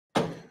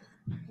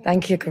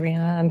Thank you,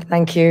 Karina, and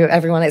thank you,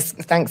 everyone.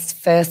 Thanks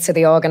first to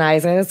the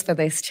organizers for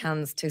this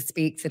chance to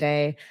speak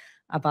today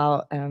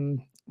about,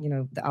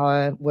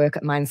 our work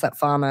at Mindset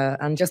Pharma,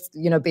 and just,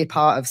 be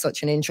part of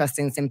such an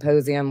interesting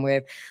symposium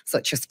with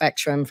such a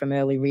spectrum from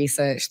early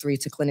research through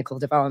to clinical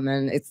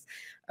development. It's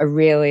a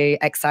really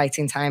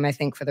exciting time, I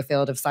think, for the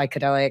field of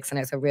psychedelics, and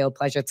it's a real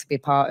pleasure to be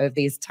part of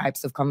these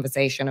types of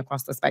conversation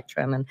across the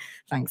spectrum. And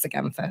thanks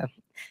again for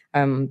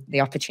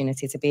the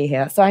opportunity to be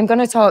here. So I'm going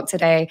to talk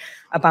today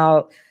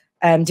about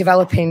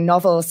developing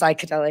novel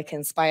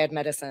psychedelic-inspired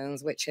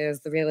medicines, which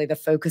is really the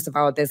focus of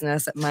our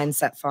business at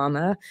Mindset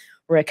Pharma.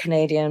 We're a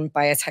Canadian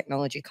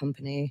biotechnology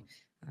company.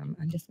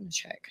 I'm just going to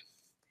check.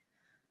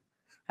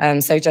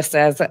 So just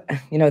as,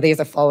 these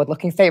are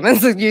forward-looking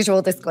statements, as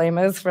usual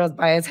disclaimers for us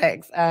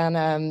biotechs.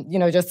 And,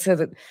 just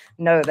to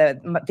know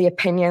that the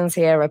opinions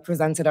here are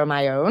presented on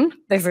my own.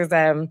 This is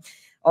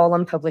all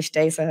unpublished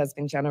data has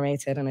been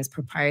generated and is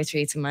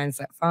proprietary to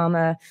Mindset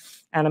Pharma.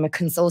 And I'm a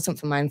consultant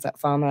for Mindset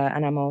Pharma,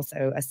 and I'm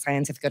also a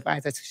scientific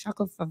advisor to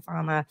Shackelford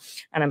Pharma,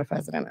 and I'm a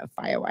president of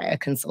Firewire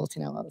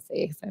Consulting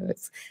LLC. So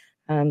it's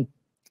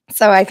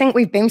so I think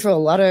we've been through a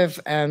lot of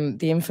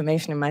the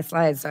information in my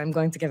slides. So I'm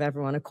going to give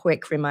everyone a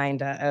quick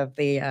reminder of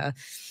the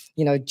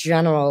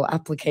general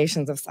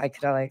applications of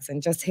psychedelics.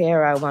 And just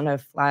here, I want to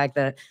flag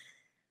that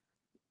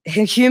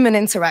human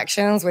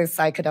interactions with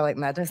psychedelic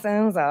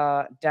medicines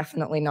are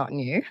definitely not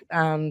new,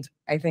 and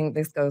I think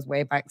this goes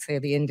way back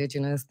to the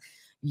indigenous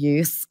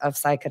use of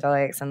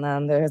psychedelics, and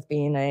then there has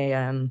been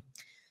a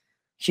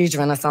huge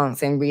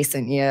renaissance in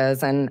recent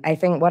years. And I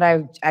think what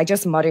I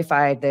just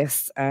modified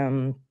this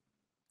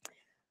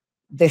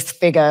this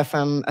figure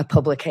from a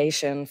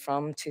publication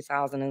from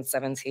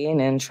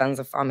 2017 in Trends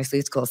of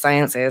Pharmaceutical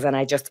Sciences, and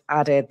I just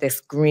added this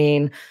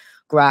green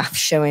graph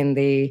showing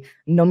the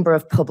number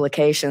of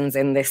publications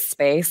in this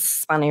space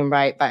spanning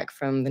right back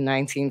from the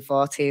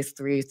 1940s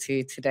through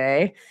to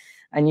today.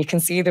 And you can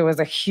see there was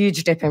a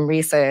huge dip in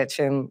research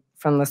from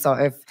the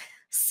sort of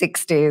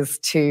 60s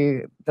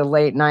to the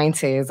late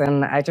 90s.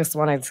 And I just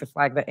wanted to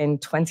flag that in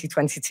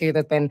 2022,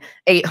 there've been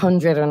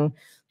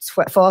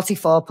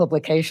 844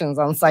 publications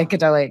on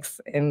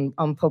psychedelics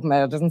on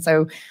PubMed. And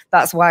so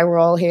that's why we're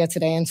all here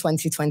today in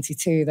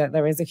 2022, that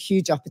there is a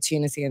huge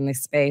opportunity in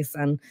this space.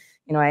 And,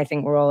 I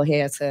think we're all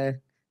here to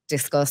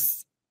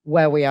discuss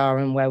where we are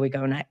and where we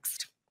go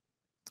next.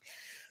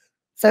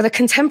 So the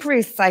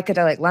contemporary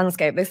psychedelic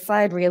landscape, this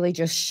slide really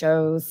just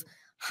shows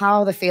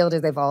how the field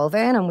is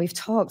evolving, and we've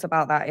talked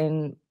about that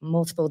in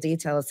multiple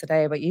details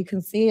today, but you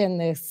can see in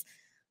this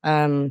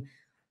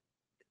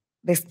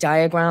this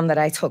diagram that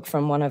I took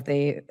from one of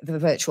the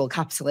Virtual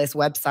Capitalist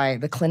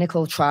website, the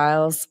clinical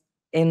trials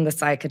in the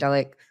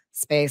psychedelic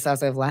space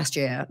as of last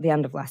year, the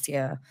end of last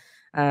year.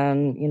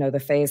 The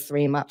phase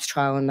 3 MAPS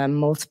trial, and then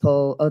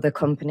multiple other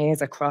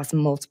companies across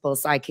multiple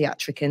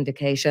psychiatric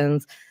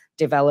indications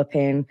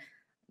developing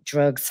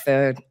drugs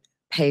for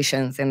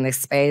patients in this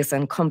space.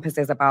 And Compass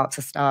is about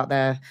to start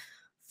their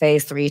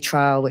phase 3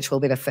 trial, which will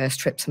be the first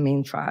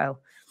tryptamine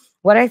trial.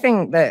 What I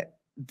think that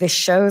this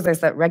shows is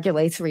that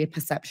regulatory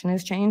perception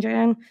is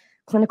changing,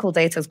 clinical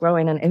data is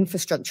growing, and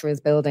infrastructure is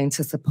building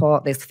to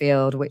support this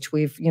field, which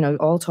we've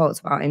all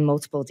talked about in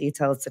multiple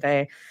details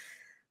today.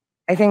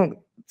 I think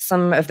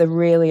some of the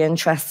really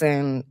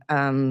interesting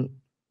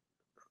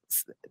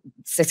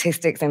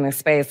statistics in this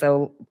space.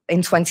 So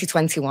in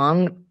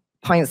 2021,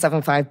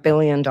 $0.75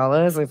 billion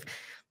of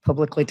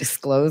publicly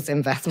disclosed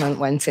investment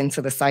went into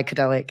the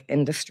psychedelic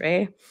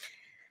industry.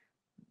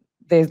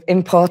 There's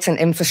important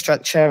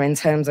infrastructure in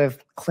terms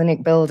of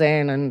clinic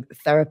building and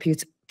therapy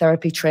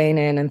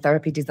training and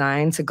therapy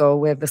design to go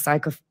with the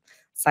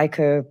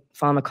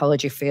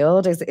psychopharmacology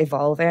field is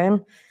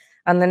evolving.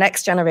 And the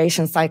next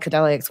generation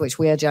psychedelics, which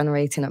we are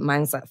generating at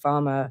Mindset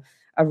Pharma,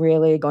 are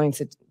really going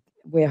to,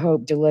 we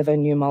hope, deliver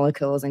new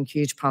molecules and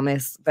huge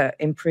promise that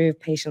improve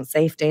patient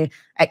safety,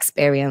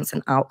 experience,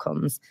 and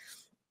outcomes.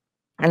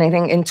 And I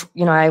think,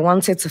 I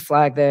wanted to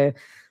flag the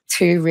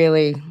two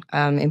really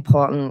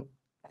important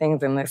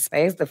things in this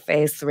space. The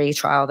phase 3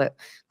 trial that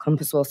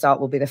Compass will start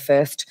will be the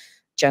first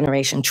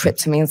generation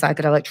tryptamine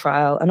psychedelic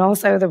trial. And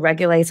also the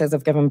regulators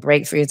have given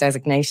breakthrough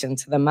designation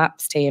to the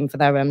MAPS team for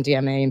their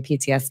MDMA and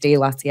PTSD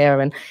last year.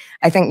 And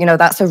I think,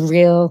 that's a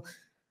real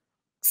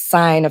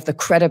sign of the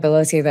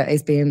credibility that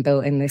is being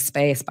built in this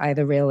space by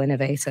the real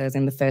innovators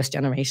in the first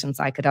generation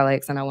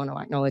psychedelics. And I want to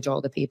acknowledge all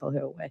the people who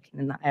are working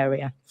in that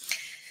area.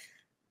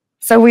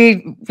 So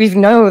we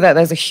know that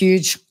there's a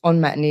huge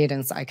unmet need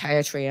in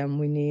psychiatry,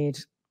 and we need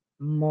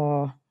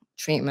more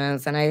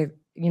treatments. And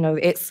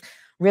it's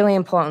really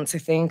important to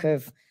think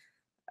of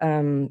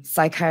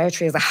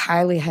psychiatry as a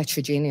highly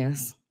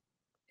heterogeneous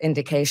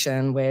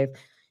indication with,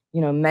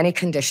 many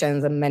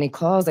conditions and many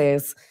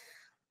causes.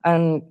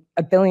 And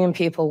 1 billion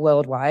people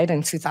worldwide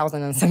in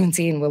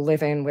 2017 were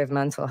living with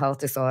mental health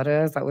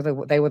disorders.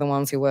 They were the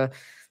ones who were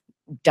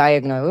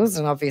diagnosed.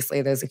 And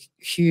obviously there's a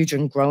huge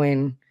and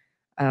growing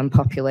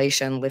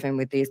population living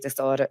with these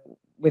disorders,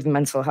 with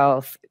mental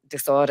health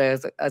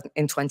disorders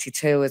in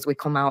 22 as we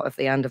come out of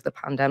the end of the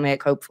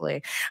pandemic,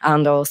 hopefully,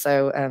 and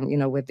also, you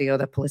know, with the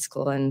other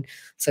political and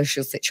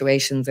social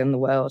situations in the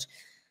world.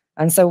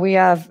 And so we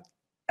have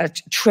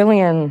 $1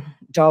 trillion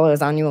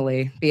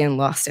annually being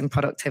lost in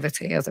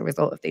productivity as a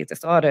result of these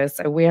disorders.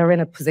 So we are in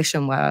a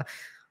position where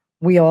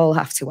we all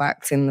have to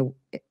act in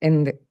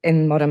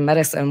modern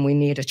medicine. We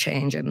need a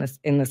change in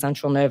the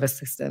central nervous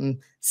system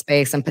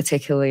space, and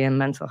particularly in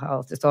mental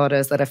health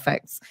disorders that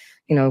affects,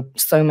 you know,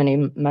 so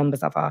many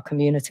members of our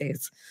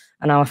communities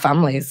and our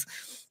families.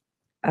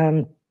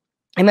 But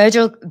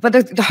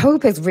the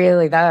hope is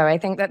really there. I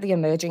think that the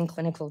emerging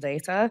clinical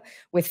data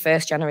with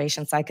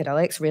first-generation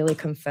psychedelics really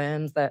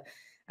confirms that.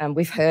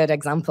 We've heard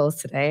examples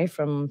today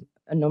from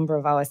a number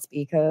of our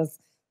speakers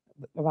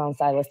around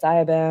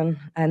psilocybin,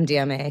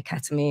 MDMA,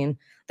 ketamine.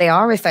 They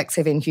are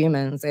effective in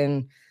humans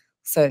in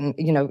certain,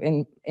 you know,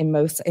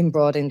 in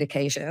broad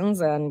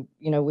indications. And,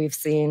 you know, we've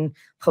seen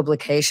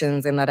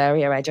publications in that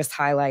area. I just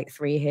highlight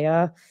 3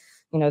 here.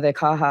 You know, the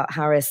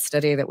Carhart-Harris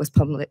study that was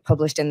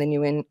published in the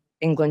New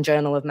England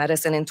Journal of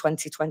Medicine in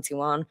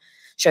 2021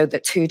 showed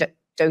that 2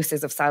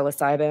 doses of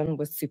psilocybin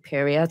was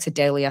superior to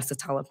daily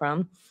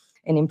escitalopram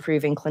in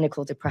improving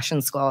clinical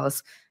depression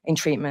scores in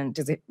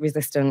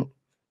treatment-resistant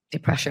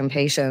depression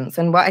patients.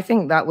 And what I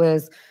think that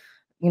was,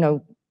 you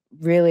know,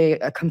 really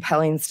a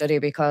compelling study,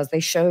 because they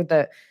showed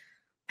that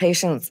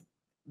patients,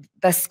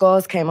 their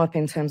scores came up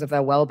in terms of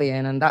their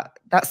well-being, and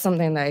that's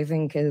something that I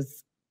think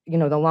is, you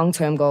know, the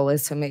long-term goal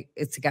is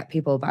to get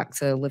people back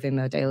to living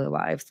their daily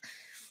lives.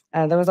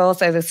 There was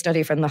also the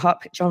study from the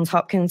Johns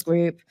Hopkins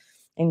group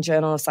in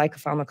Journal of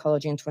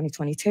Psychopharmacology in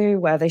 2022,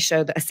 where they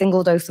showed that a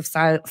single dose of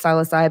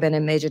psilocybin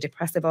in major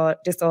depressive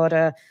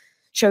disorder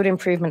showed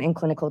improvement in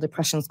clinical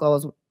depression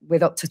scores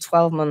with up to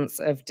 12 months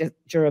of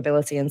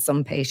durability in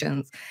some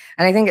patients.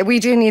 And I think we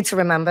do need to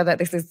remember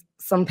that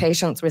some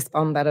patients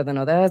respond better than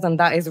others, and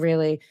that is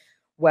really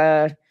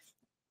where,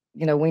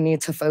 you know, we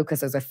need to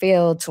focus as a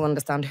field to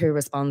understand who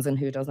responds and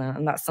who doesn't.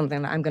 And that's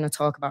something that I'm going to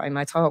talk about in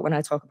my talk when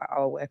I talk about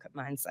our work at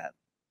Mindset.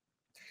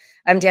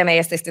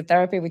 MDMA-assisted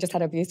therapy, we just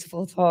had a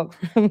beautiful talk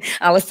from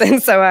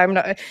Alison, so I'm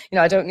not, you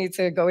know, I don't need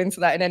to go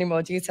into that in any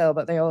more detail,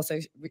 but they also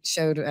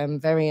showed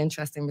very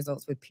interesting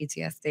results with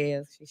PTSD,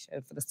 as she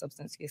showed for the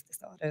substance use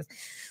disorders.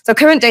 So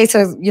current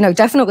data, you know,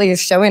 definitely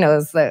is showing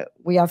us that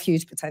we have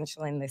huge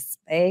potential in this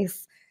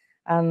space.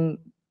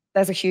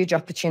 There's a huge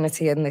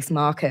opportunity in this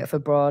market for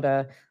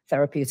broader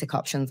therapeutic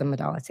options and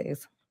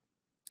modalities.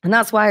 And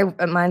that's why at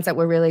Mindset,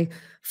 we're really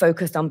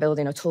focused on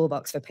building a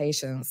toolbox for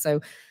patients.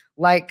 So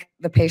like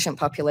the patient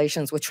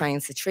populations we're trying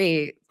to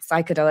treat,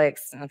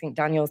 psychedelics, and I think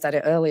Daniel said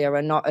it earlier,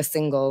 are not a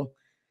single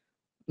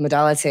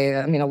modality.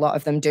 I mean, a lot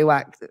of them do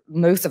act,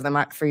 most of them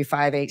act through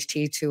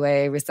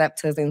 5-HT2A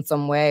receptors in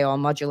some way, or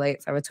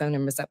modulate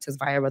serotonin receptors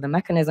via other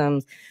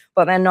mechanisms,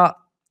 but they're not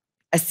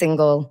a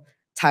single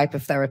type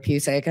of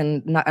therapeutic,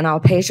 and our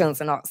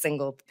patients are not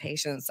single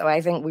patients. So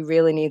I think we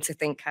really need to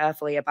think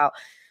carefully about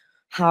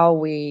how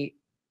we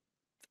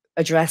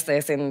address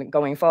this in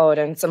going forward.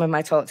 And some of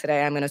my talk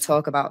today, I'm going to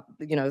talk about,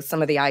 you know,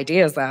 some of the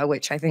ideas there,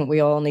 which I think we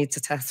all need to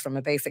test from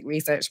a basic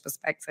research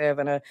perspective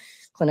and a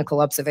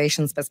clinical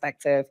observations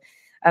perspective.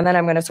 And then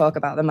I'm going to talk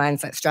about the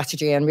mindset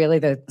strategy and really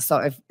the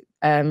sort of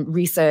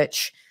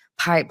research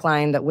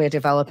pipeline that we're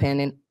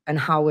developing and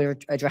how we're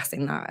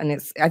addressing that. And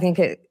I think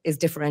it is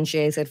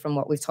differentiated from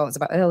what we've talked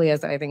about earlier.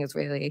 So I think it's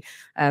really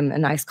a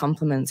nice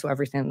complement to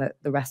everything that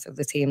the rest of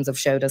the teams have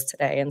showed us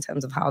today in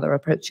terms of how they're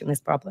approaching this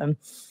problem.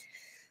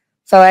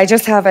 So I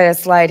just have a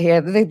slide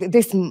here.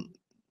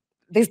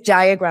 This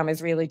diagram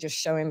is really just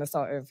showing the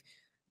sort of,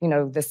 you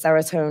know, the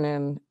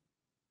serotonergic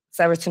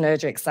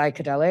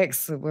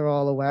psychedelics that we're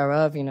all aware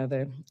of, you know,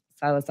 the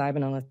psilocybin,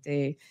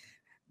 LSD,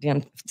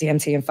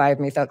 DMT, and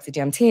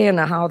 5-methoxy-DMT, and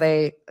how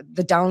the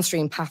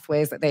downstream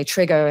pathways that they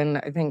trigger. And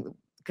I think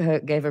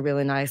Kurt gave a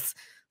really nice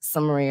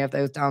summary of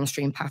those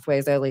downstream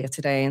pathways earlier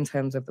today in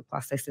terms of the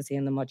plasticity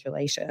and the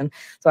modulation.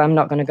 So I'm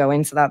not going to go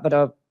into that,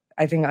 but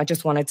I think I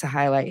just wanted to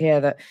highlight here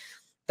that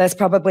there's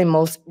probably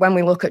when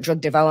we look at drug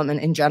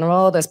development in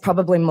general, there's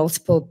probably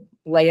multiple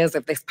layers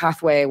of this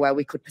pathway where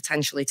we could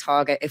potentially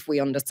target if we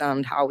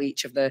understand how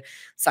each of the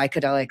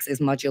psychedelics is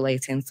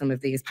modulating some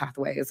of these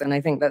pathways. And I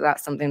think that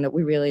that's something that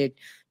we really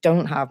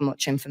don't have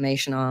much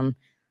information on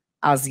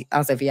as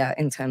of yet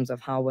in terms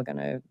of how we're going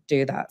to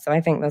do that. So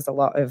I think there's a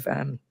lot of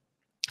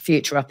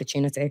future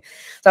opportunity.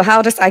 So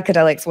how do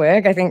psychedelics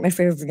work? I think this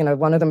is, you know,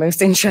 one of the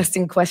most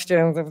interesting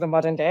questions of the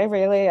modern day,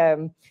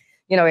 really.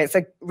 You know, it's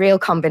a real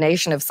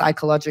combination of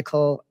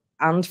psychological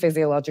and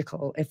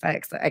physiological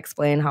effects that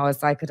explain how a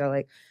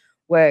psychedelic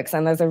works.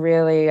 And there's a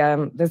really,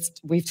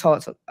 we've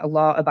talked a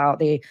lot about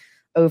the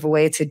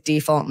overweighted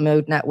default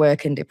mode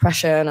network in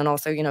depression, and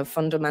also, you know,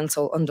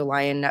 fundamental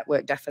underlying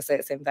network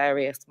deficits in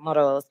various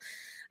models.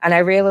 And I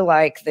really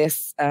like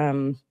this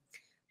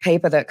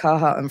paper that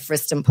Carhart and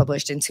Friston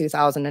published in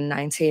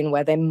 2019,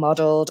 where they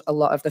modeled a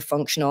lot of the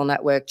functional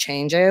network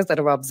changes that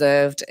are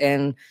observed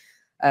in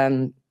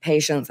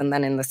patients and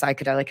then in the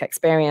psychedelic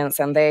experience.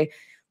 And they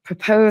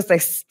propose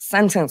this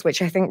sentence,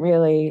 which I think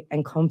really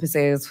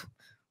encompasses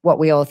what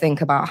we all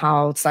think about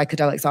how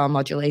psychedelics are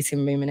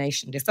modulating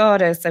rumination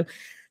disorders. So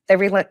they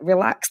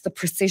relax the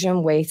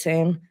precision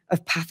weighting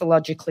of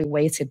pathologically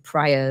weighted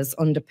priors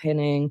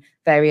underpinning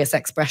various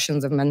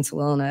expressions of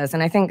mental illness.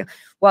 And I think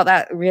what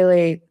that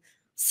really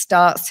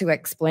starts to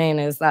explain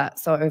is that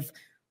sort of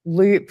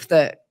loop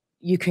that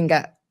you can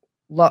get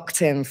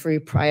locked in through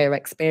prior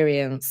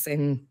experience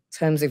in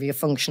terms of your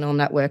functional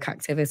network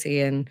activity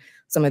and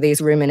some of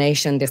these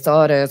rumination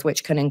disorders,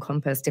 which can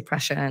encompass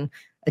depression,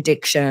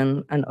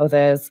 addiction, and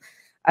others.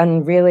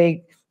 And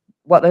really,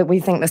 what we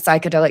think the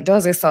psychedelic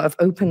does is sort of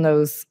open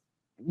those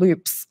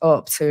loops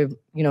up to,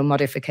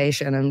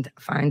 modification and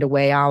find a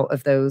way out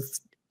of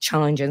those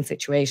challenging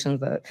situations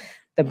that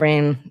the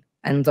brain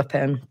ends up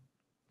in.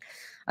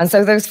 And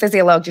so those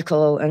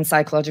physiological and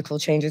psychological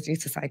changes due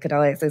to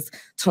psychedelics, there's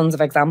tons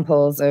of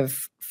examples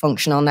of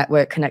functional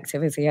network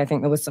connectivity. I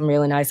think there was some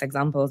really nice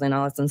examples in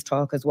Alison's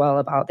talk as well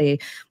about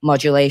the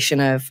modulation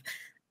of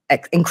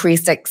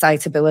increased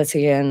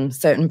excitability in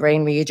certain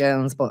brain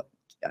regions,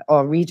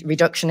 or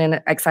reduction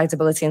in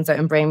excitability in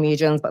certain brain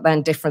regions, but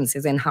then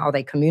differences in how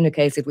they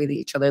communicated with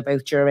each other,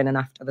 both during and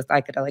after the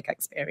psychedelic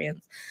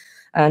experience.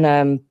 And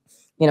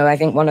I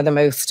think one of the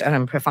most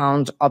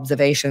profound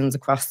observations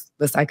across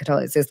the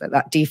psychedelics is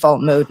that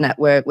default mode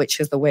network, which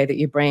is the way that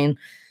your brain,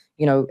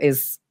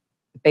 is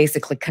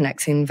basically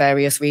connecting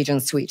various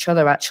regions to each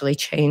other, actually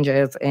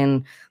changes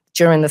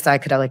during the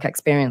psychedelic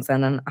experience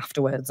and then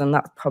afterwards. And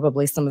that's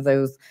probably some of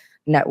those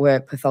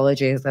network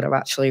pathologies that are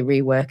actually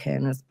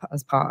reworking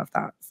as part of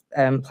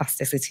that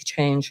plasticity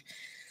change.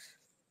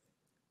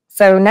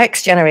 So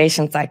next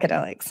generation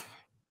psychedelics.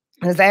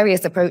 There's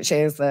various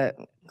approaches that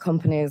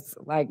companies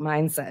like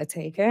Mindset are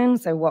taking.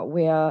 So what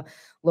we are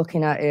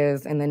looking at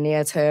is, in the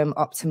near term,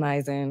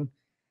 optimizing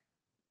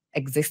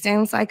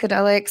existing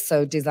psychedelics,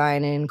 so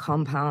designing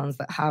compounds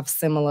that have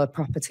similar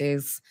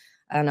properties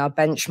and are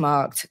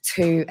benchmarked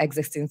to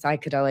existing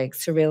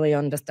psychedelics to really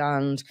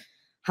understand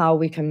how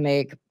we can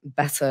make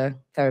better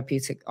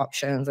therapeutic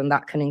options. And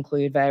that can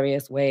include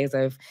various ways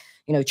of,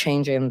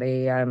 changing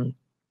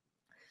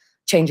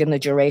the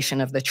duration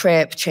of the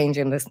trip,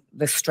 changing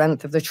the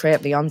strength of the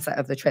trip, the onset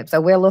of the trip. So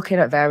we're looking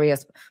at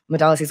various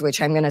modalities,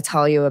 which I'm going to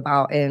tell you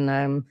about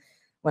in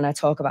when I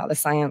talk about the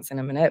science in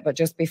a minute. But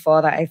just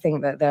before that, I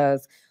think that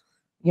there's,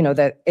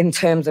 that in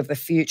terms of the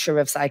future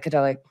of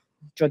psychedelic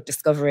drug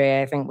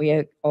discovery, I think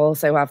we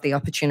also have the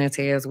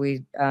opportunity as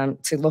we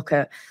to look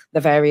at the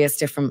various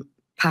different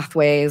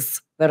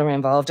pathways that are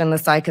involved in the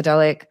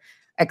psychedelic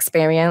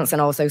experience,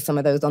 and also some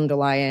of those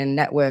underlying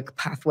network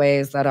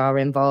pathways that are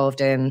involved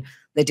in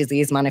the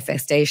disease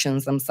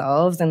manifestations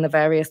themselves and the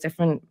various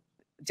different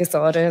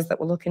disorders that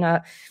we're looking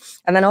at.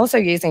 And then also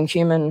using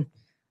human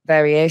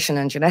variation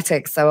and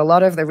genetics. So a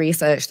lot of the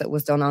research that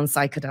was done on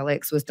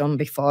psychedelics was done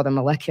before the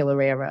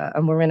molecular era.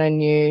 And we're in a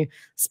new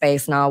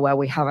space now where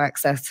we have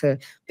access to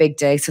big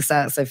data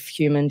sets of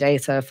human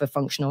data for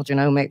functional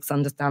genomics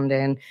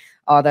understanding.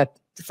 Are there,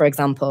 for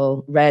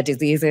example, rare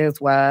diseases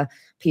where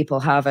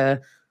people have a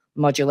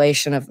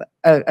modulation of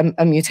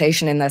a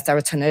mutation in their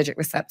serotonergic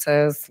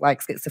receptors,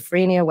 like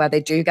schizophrenia, where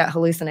they do get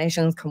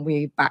hallucinations? Can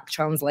we back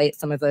translate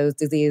some of those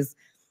disease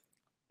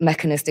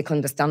mechanistic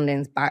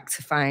understandings back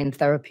to find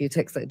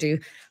therapeutics that do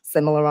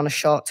similar on a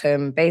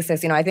short-term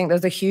basis? I think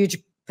there's a huge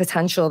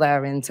potential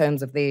there in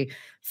terms of the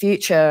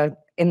future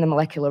in the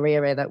molecular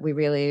era that we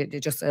really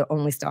just are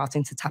only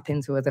starting to tap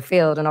into as a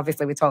field. And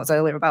obviously we talked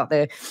earlier about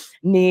the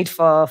need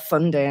for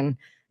funding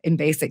in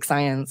basic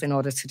science in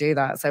order to do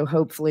that. So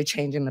hopefully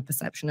changing the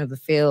perception of the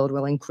field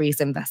will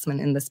increase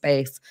investment in the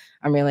space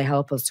and really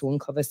help us to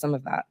uncover some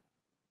of that.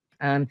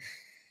 And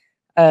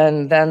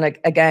then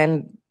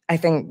again, I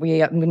think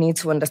we need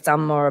to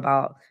understand more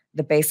about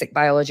the basic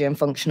biology and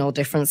functional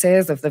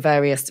differences of the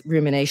various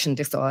rumination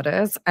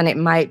disorders. And it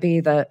might be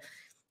that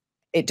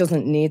it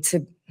doesn't need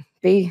to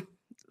be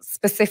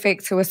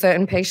specific to a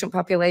certain patient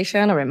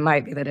population, or it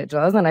might be that it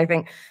does. And I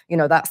think,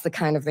 that's the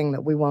kind of thing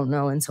that we won't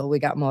know until we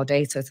get more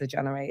data to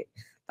generate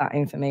that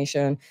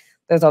information.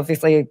 There's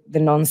obviously the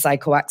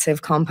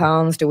non-psychoactive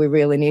compounds. Do we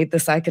really need the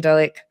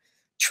psychedelic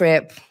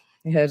trip?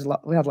 We had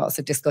lots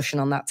of discussion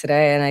on that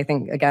today. And I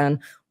think, again,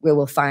 we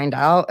will find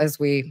out as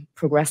we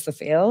progress the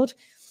field.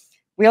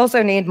 We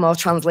also need more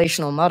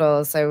translational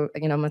models. So,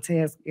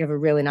 Matthias, you have a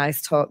really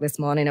nice talk this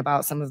morning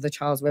about some of the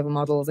Charles River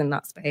models in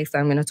that space.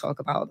 I'm going to talk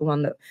about the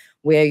one that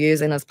we're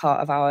using as part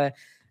of our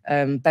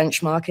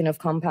benchmarking of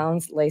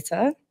compounds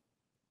later.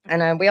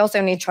 And we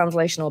also need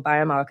translational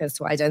biomarkers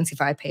to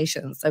identify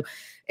patients. So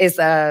is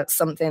there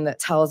something that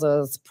tells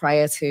us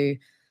prior to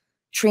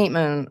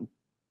treatment,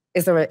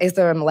 is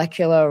there a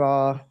molecular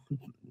or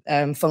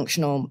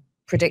functional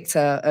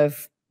predictor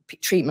of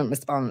treatment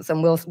response?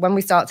 And when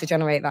we start to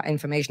generate that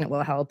information, it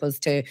will help us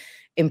to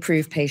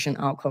improve patient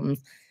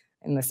outcomes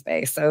in the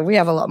space. So we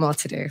have a lot more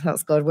to do.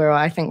 That's good.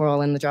 I think we're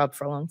all in the job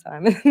for a long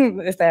time in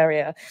this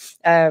area.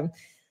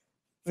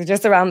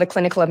 Just around the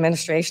clinical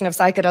administration of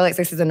psychedelics,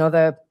 this is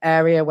another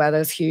area where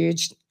there's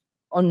huge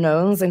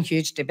unknowns and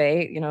huge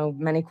debate.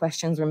 Many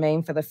questions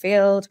remain for the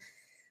field.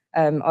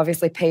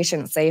 Obviously,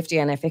 patient safety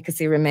and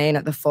efficacy remain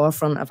at the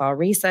forefront of our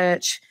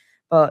research,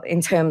 but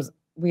in terms,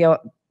 we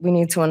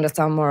need to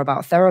understand more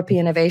about therapy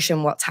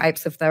innovation. What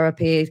types of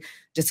therapy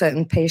do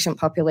certain patient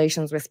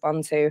populations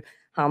respond to?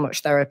 How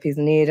much therapy is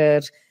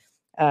needed?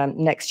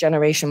 Next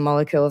generation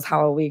molecules,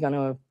 how are we going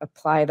to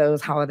apply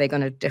those? How are they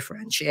going to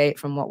differentiate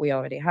from what we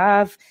already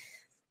have?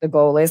 The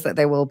goal is that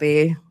they will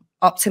be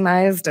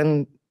optimized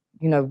and,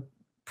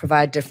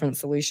 provide different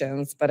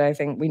solutions. But I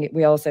think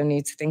we also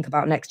need to think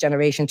about next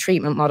generation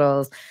treatment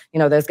models.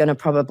 There's going to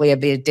probably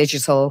be a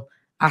digital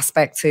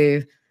aspect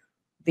to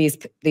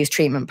these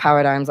treatment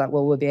paradigms, that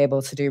we'll be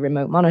able to do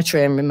remote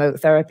monitoring,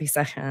 remote therapy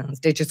sessions,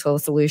 digital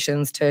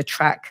solutions to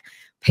track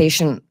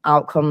patient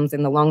outcomes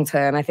in the long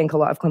term. I think a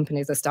lot of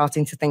companies are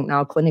starting to think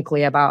now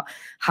clinically about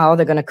how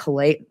they're going to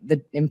collate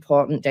the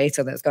important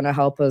data that's going to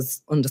help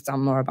us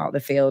understand more about the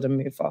field and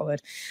move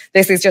forward.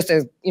 This is just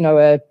a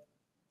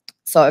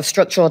sort of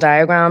structural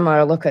diagram where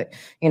I look at,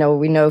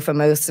 we know for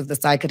most of the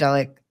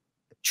psychedelic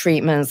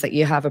treatments that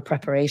you have a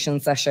preparation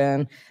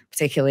session,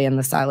 particularly in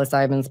the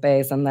psilocybin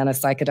space, and then a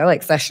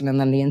psychedelic session, and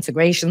then the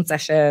integration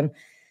session,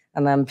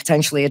 and then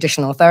potentially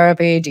additional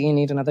therapy. Do you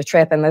need another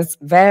trip? And there's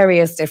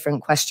various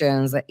different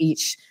questions at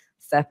each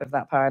step of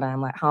that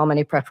paradigm, like how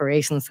many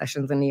preparation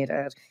sessions are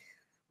needed,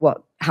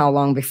 how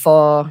long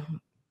before,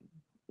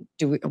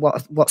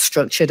 what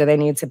structure do they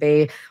need to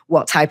be,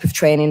 what type of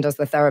training does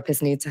the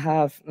therapist need to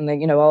have? And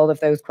then, all of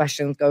those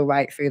questions go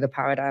right through the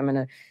paradigm.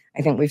 And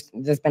I think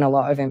there's been a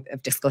lot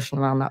of discussion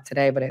around that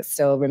today, but it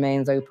still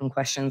remains open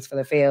questions for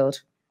the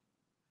field.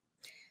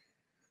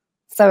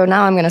 So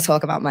now I'm going to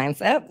talk about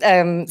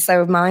Mindset.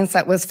 So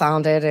Mindset was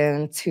founded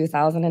in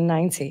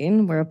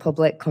 2019. We're a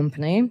public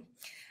company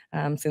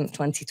since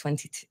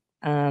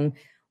 2022.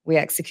 We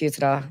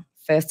executed our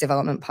first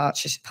development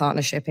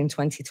partnership in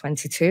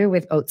 2022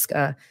 with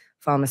Otsuka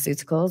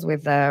Pharmaceuticals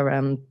with their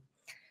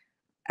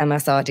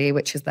MSRD,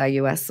 which is their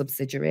US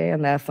subsidiary,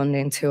 and they're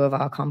funding 2 of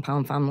our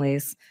compound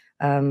families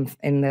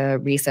in the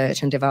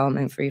research and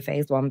development through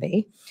phase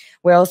 1B.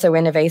 We're also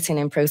innovating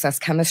in process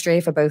chemistry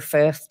for both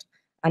first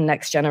and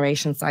next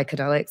generation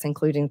psychedelics,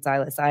 including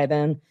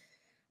psilocybin.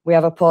 We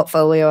have a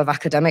portfolio of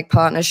academic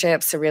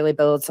partnerships to really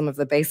build some of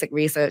the basic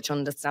research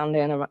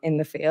understanding in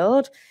the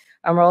field.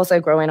 And we're also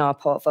growing our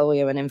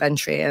portfolio and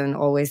inventory and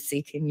always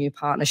seeking new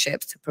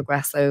partnerships to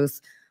progress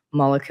those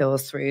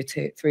molecules through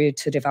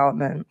to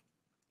development.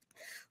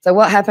 So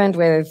what happened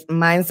with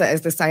Mindset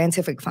is the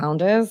scientific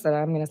founders that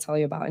I'm going to tell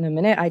you about in a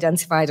minute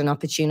identified an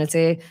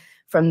opportunity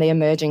from the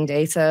emerging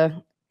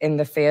data in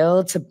the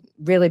field to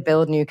really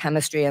build new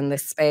chemistry in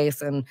this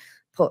space and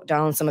put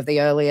down some of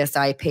the earliest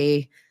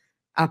IP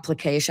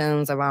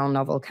applications around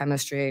novel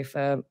chemistry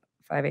for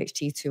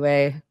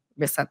 5-HT2A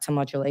receptor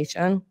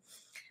modulation.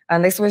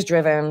 And this was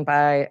driven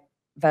by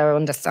their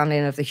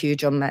understanding of the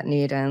huge unmet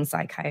need in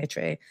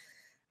psychiatry.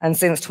 And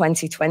since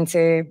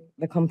 2020,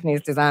 the company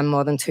has designed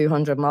more than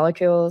 200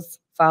 molecules,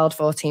 filed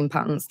 14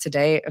 patents to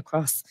date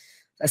across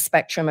a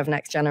spectrum of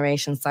next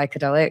generation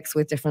psychedelics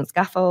with different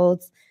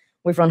scaffolds.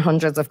 We've run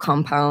hundreds of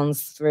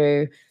compounds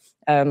through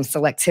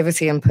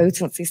selectivity and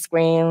potency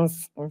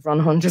screens. We've run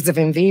hundreds of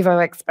in vivo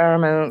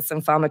experiments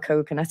and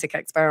pharmacokinetic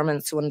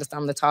experiments to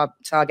understand the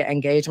target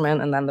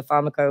engagement and then the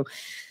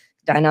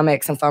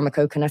pharmacodynamics and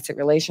pharmacokinetic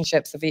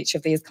relationships of each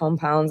of these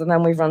compounds. And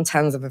then we've run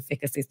tens of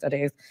efficacy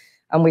studies.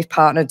 And we've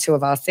partnered 2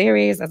 of our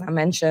series, as I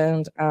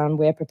mentioned, and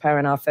we're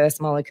preparing our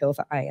first molecule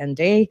for IND.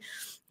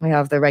 We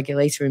have the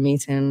regulatory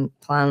meeting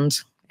planned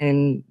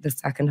in the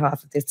second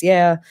half of this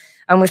year,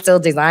 and we're still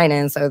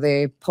designing, so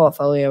the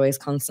portfolio is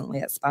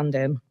constantly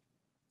expanding.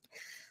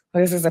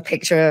 This is a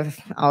picture of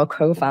our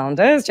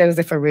co-founders,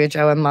 Joseph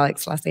Arujo and Malik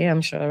Slassi.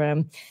 I'm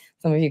sure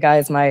some of you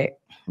guys might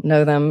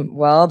know them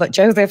well, but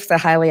Joseph's a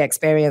highly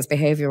experienced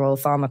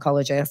behavioral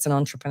pharmacologist and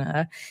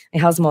entrepreneur. He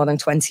has more than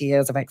 20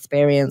 years of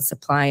experience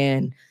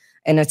applying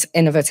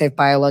innovative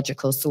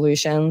biological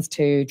solutions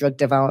to drug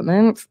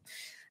development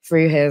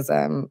through his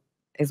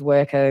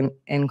work in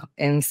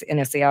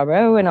a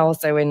CRO and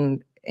also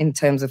in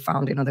terms of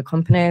founding other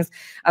companies.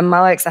 And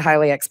Malik's a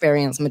highly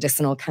experienced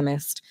medicinal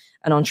chemist,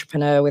 an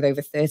entrepreneur with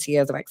over 30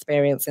 years of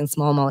experience in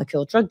small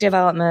molecule drug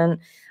development.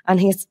 And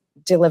he's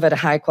delivered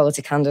high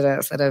quality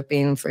candidates that have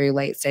been through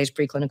late stage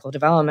preclinical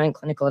development,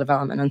 clinical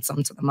development, and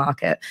some to the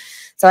market.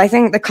 So I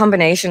think the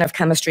combination of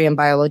chemistry and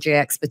biology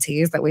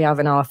expertise that we have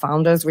in our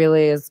founders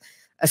really is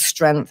a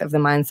strength of the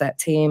Mindset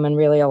team and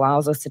really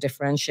allows us to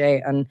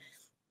differentiate and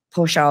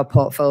push our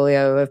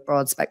portfolio of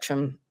broad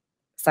spectrum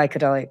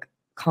psychedelic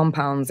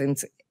compounds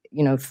into,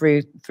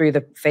 through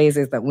the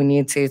phases that we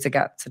need to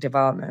get to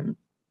development.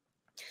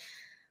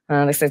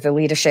 This is the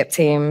leadership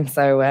team.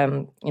 So,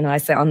 I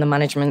sit on the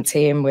management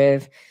team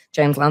with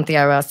James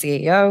Lanthier, our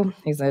CEO.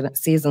 He's a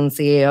seasoned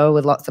CEO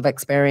with lots of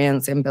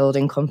experience in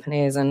building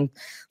companies and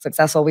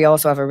successful. We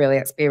also have a really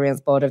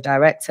experienced board of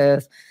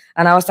directors.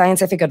 And our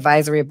scientific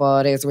advisory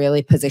board is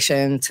really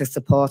positioned to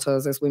support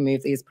us as we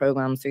move these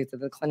programs through to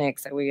the clinic.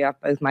 So we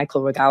have both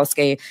Michael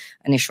Rogowski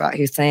and Ishrat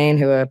Hussain,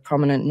 who are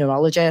prominent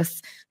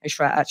neurologists.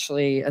 Ishrat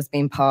actually has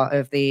been part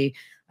of the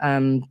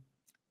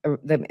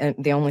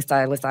the only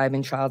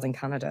psilocybin trials in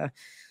Canada.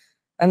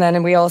 And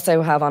then we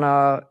also have on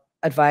our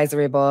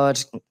advisory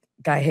board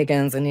Guy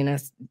Higgins and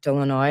Ines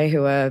Delanoy,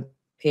 who are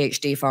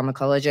PhD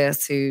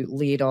pharmacologists who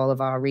lead all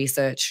of our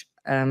research,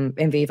 in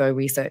vivo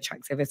research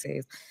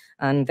activities.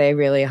 And they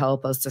really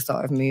help us to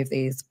sort of move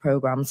these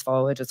programs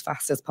forward as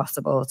fast as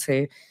possible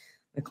to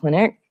the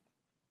clinic.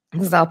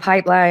 This is our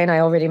pipeline. I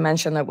already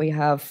mentioned that we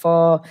have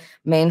 4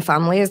 main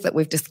families that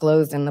we've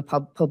disclosed in the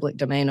public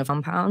domain of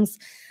compounds.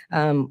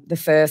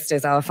 The first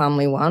is our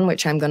family 1,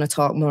 which I'm going to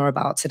talk more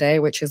about today,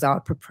 which is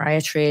our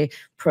proprietary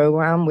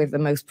program with the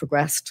most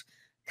progressed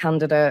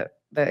candidate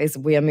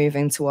we are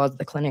moving towards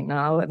the clinic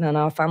now. And then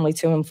our family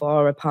 2 and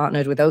 4 are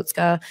partnered with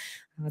Otska,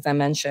 as I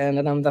mentioned.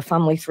 And then the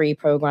family 3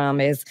 program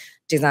is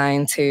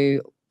designed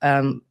to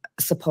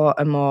support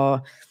a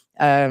more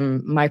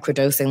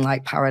microdosing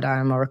like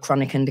paradigm or a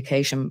chronic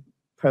indication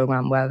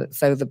program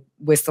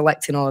we're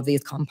selecting all of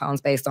these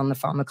compounds based on the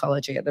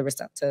pharmacology of the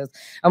receptors.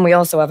 And we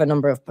also have a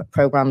number of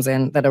programs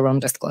that are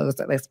undisclosed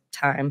at this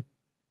time.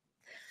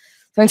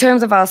 So in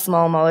terms of our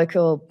small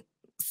molecule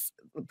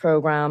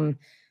program,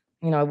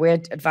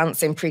 we're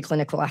advancing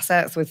preclinical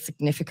assets with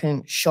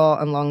significant short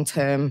and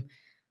long-term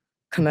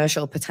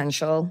commercial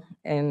potential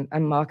and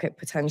market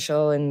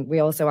potential. And we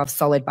also have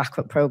solid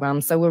backup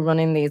programs. So we're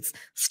running these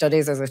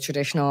studies as a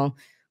traditional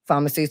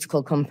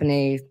pharmaceutical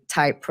company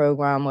type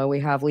program where we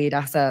have lead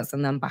assets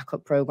and then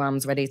backup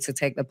programs ready to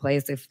take the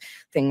place if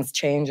things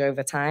change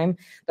over time.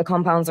 The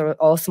compounds are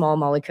all small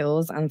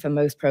molecules, and for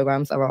most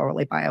programs they're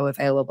orally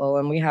bioavailable.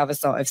 And we have a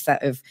sort of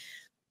set of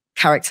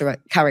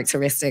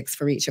characteristics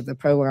for each of the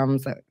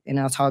programs that in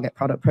our target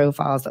product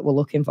profiles that we're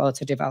looking for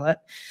to develop.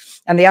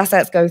 And the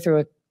assets go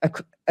through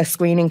a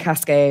screening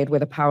cascade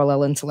with a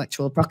parallel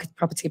intellectual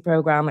property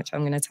program, which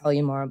I'm going to tell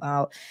you more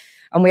about.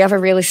 And we have a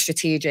really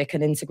strategic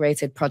and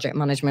integrated project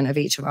management of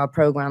each of our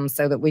programs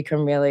so that we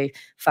can really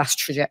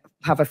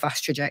have a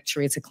fast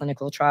trajectory to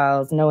clinical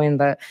trials, knowing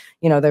that,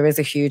 there is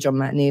a huge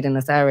unmet need in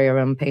this area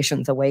and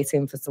patients are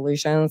waiting for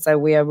solutions. So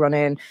we are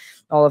running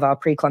all of our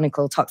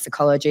preclinical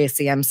toxicology,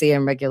 CMC,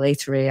 and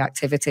regulatory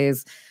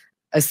activities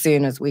as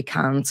soon as we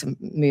can to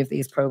move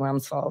these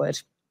programs forward.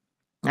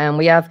 And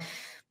we have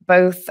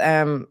both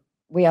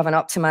we have an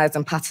optimized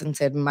and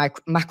patented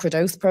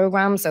macrodose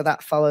program, so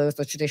that follows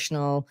the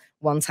traditional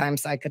one-time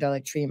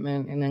psychedelic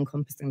treatment and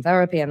encompassing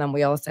therapy. And then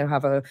we also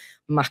have a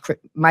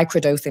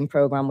microdosing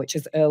program, which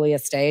is earlier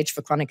stage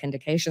for chronic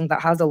indications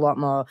that has a lot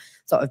more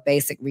sort of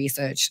basic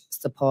research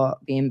support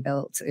being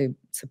built to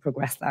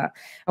progress that.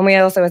 And we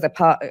also, as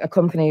a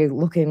company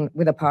looking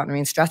with a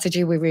partnering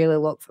strategy, we really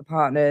look for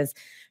partners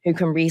who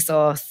can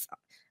resource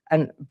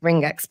and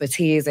bring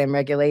expertise in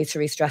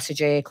regulatory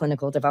strategy,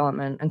 clinical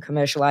development, and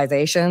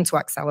commercialization to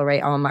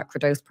accelerate our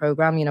macrodose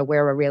program.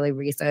 We're a really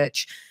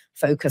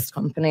research-focused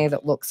company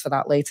that looks for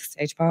that later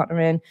stage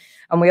partnering.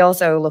 And we're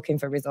also looking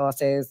for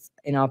resources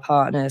in our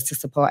partners to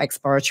support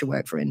exploratory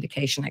work for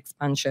indication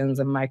expansions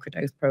and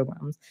microdose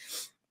programs.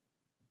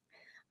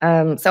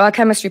 So our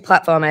chemistry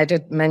platform, I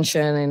did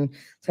mention in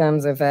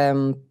terms of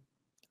the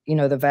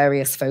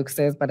various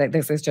focuses, but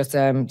this is just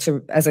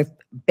as a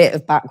bit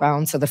of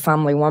background. So the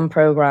family 1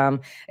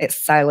 program, it's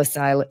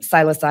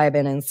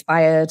psilocybin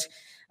inspired.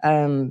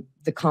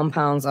 The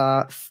compounds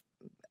are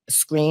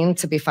screened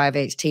to be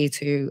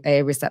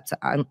 5-HT2A receptor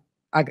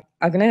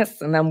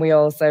agonists, and then we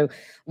also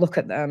look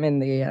at them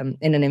in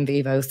an in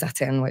vivo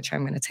setting, which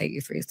I'm going to take you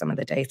through some of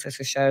the data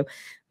to show.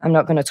 I'm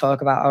not going to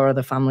talk about our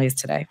other families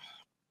today.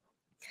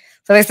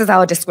 So this is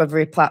our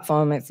discovery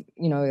platform. It's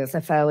it's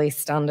a fairly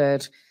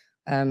standard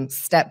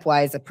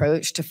stepwise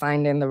approach to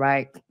finding the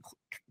right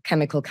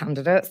chemical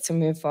candidates to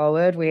move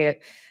forward.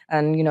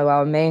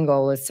 Our main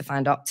goal is to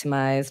find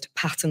optimized,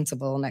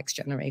 patentable next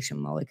generation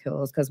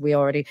molecules, because we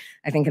already,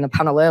 I think in the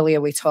panel earlier,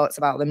 we talked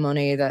about the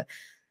money that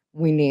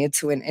we need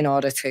to in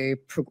order to,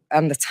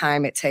 and the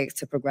time it takes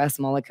to progress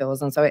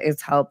molecules. And so it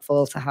is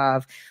helpful to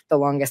have the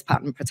longest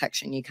patent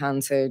protection you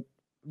can to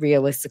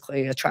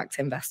realistically attract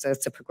investors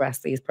to progress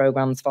these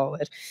programs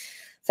forward.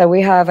 So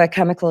we have a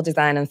chemical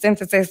design and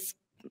synthesis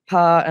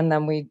part, and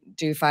then we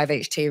do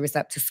 5-HT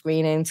receptor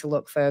screening to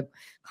look for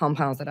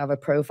compounds that have a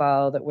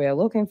profile that we're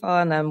looking for,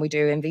 and then we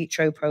do in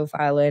vitro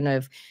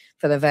profiling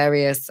for the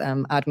various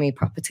ADME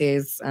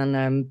properties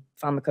and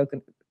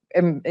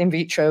in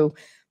vitro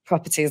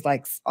properties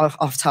like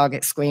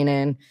off-target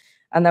screening,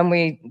 and then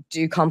we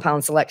do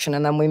compound selection,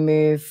 and then we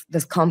move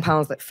the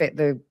compounds that fit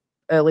the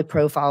early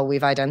profile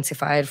we've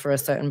identified for a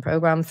certain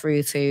program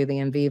through to the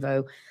in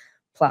vivo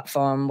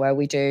platform, where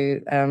we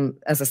do,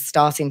 as a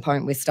starting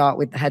point, we start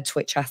with the head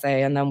twitch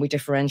assay, and then we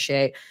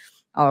differentiate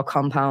our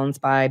compounds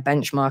by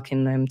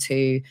benchmarking them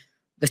to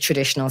the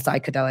traditional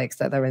psychedelics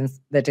that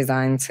they're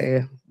designed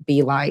to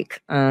be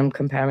like,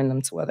 comparing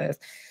them to others.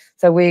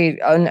 So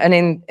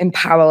in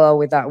parallel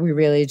with that, we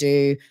really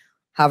do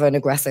have an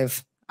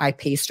aggressive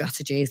IP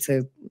strategy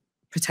to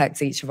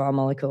protect each of our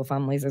molecule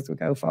families as we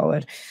go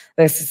forward.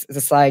 The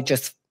slide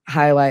just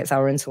highlights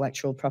our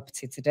intellectual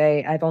property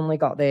today. I've only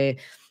got the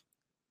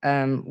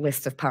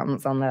list of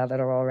patents on there that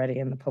are already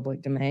in the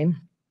public domain.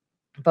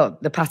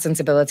 But the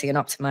patentability and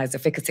optimized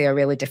efficacy are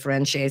really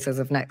differentiators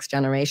of next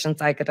generation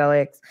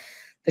psychedelics.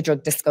 The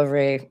drug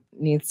discovery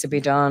needs to be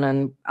done,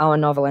 and our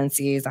novel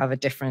NCEs have a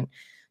different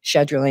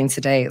scheduling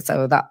to date.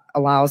 So that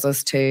allows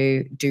us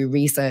to do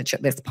research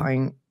at this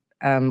point.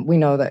 We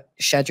know that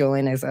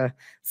scheduling is a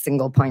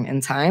single point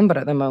in time, but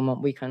at the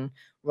moment we can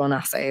run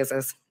assays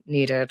as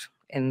needed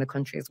in the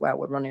countries where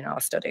we're running our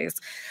studies.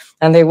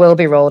 And they will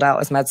be rolled out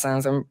as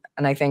medicines. And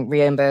I think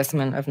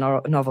reimbursement of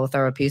novel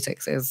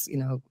therapeutics is,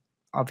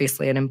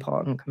 obviously an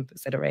important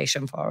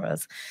consideration for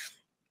us.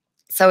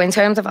 So in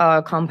terms of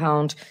our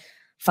compound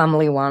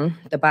family 1,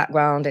 the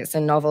background, it's a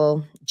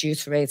novel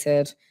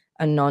deuterated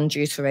and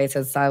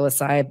non-deuterated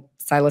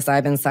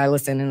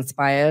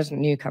psilocybin-inspired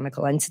new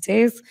chemical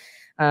entities.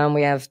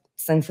 We have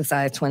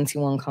synthesized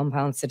 21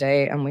 compounds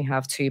today, and we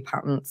have 2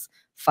 patents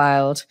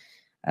filed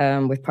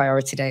with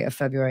priority date of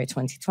February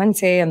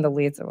 2020, and the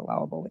leads are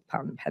allowable with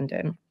patent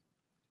pending.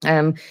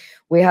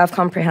 We have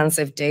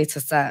comprehensive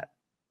data set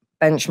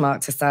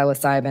benchmarked to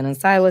psilocybin and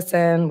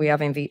psilocin. We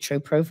have in vitro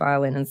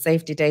profiling and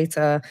safety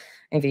data,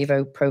 in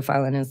vivo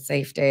profiling and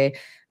safety,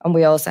 and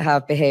we also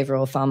have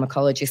behavioral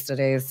pharmacology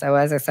studies. So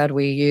as I said,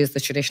 we use the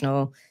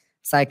traditional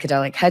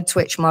psychedelic head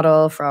twitch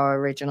model for our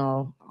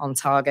original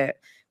on-target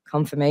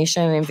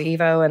confirmation in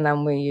vivo, and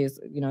then we use,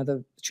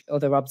 the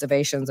other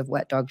observations of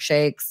wet dog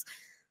shakes,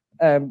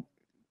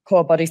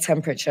 core body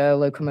temperature,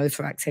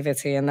 locomotor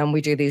activity, and then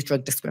we do these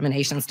drug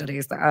discrimination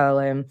studies that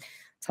I'll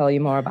tell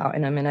you more about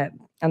in a minute.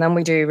 And then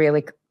we do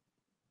really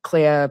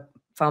clear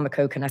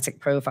pharmacokinetic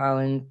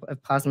profiling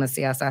of plasma,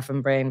 CSF,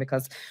 and brain,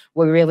 because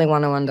we really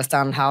want to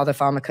understand how the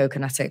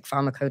pharmacokinetic,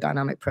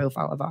 pharmacodynamic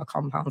profile of our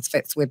compounds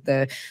fits with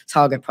the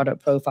target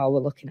product profile we're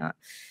looking at.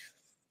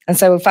 And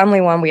so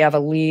family 1, we have a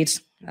lead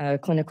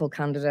clinical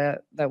candidate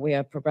that we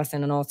are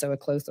progressing, and also a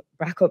close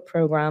backup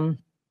program.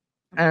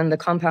 And the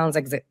compounds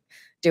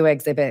do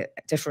exhibit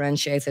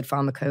differentiated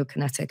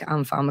pharmacokinetic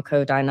and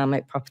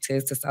pharmacodynamic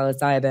properties to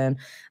psilocybin.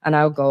 And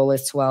our goal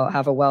is to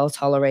have a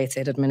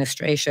well-tolerated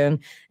administration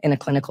in a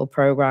clinical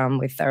program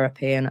with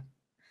therapy and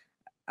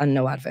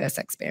no adverse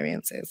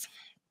experiences.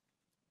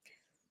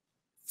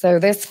 So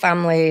this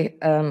family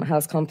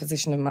has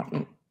composition of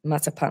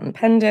matter patent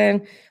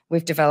pending.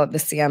 We've developed the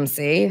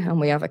CMC, and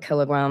we have 1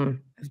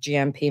 kilogram of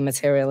GMP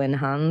material in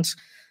hand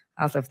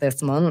as of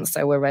this month.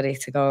 So we're ready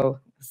to go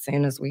as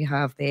soon as we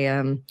have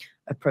the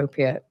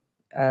appropriate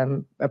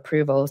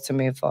approvals to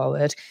move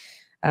forward.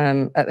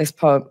 At this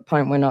point,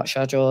 we're not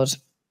scheduled,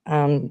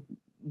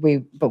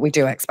 but we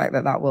do expect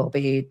that will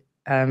be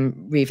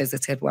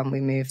revisited when we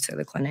move to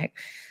the clinic.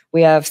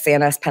 We have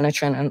CNS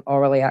penetrant and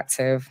orally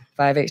active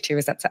 5-HT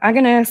receptor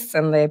agonists,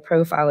 and the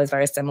profile is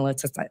very similar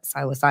to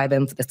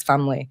psilocybin for this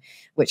family,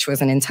 which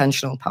was an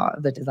intentional part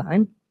of the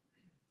design.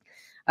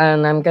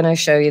 And I'm going to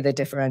show you the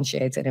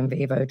differentiated in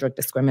vivo drug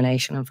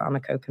discrimination and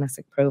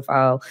pharmacokinetic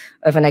profile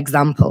of an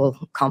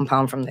example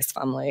compound from this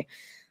family.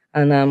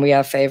 And then we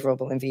have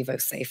favorable in vivo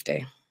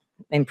safety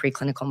in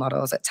preclinical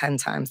models at 10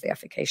 times the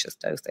efficacious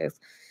doses.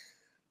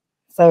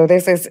 So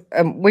this is,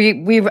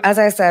 as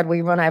I said,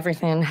 we run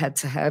everything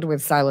head-to-head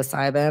with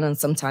psilocybin and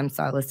sometimes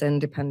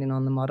psilocin, depending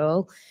on the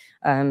model,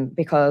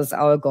 because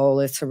our goal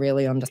is to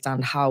really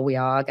understand how we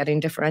are getting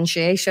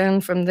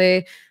differentiation from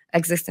the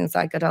existing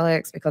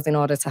psychedelics, because in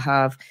order to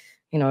have,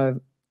 a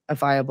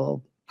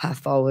viable path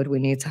forward, we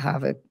need to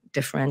have a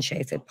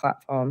differentiated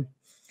platform.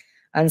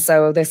 And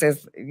so this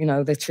is,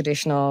 the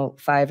traditional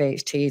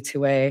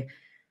 5-HT2A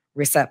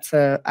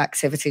receptor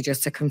activity,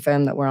 just to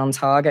confirm that we're on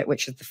target,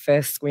 which is the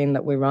first screen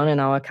that we run in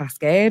our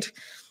cascade.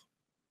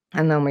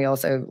 And then we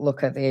also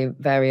look at the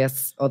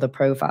various other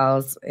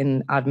profiles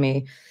in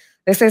ADME.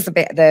 This is a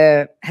bit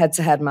the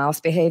head-to-head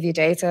mouse behavior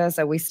data.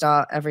 So we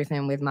start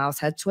everything with mouse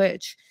head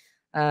twitch.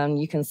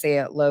 You can see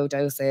at low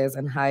doses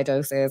and high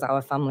doses,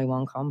 our family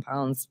 1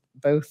 compounds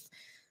both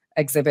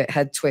exhibit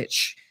head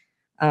twitch.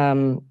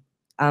 And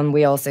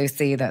we also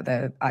see that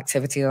the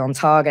activity is on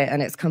target,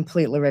 and it's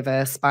completely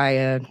reversed by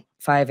a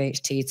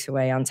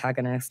 5-HT2A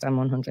antagonist,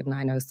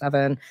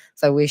 M10907.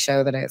 So we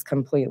show that it's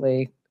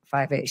completely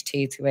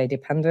 5-HT2A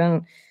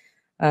dependent.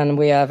 And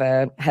we have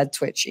a head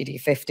twitch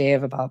ED50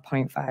 of about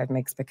 0.5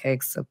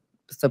 mg/kg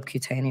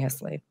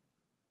subcutaneously.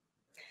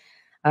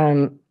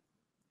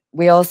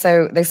 We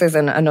also, this is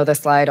another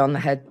slide on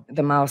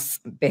the mouse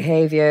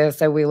behavior.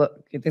 So we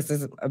look, this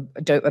is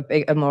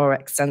a more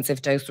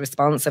extensive dose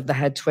response of the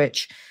head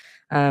twitch.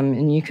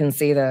 And you can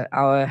see that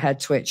our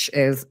head twitch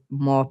is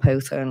more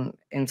potent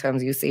in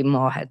terms of, you see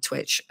more head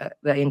twitch at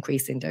the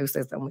increasing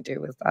doses than we do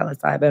with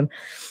psilocybin.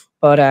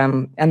 But,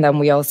 and then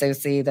we also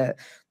see that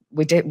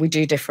we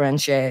do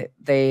differentiate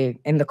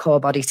in the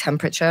core body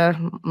temperature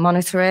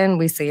monitoring.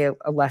 We see a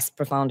less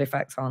profound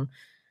effect on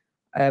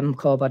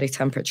core body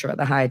temperature at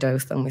the high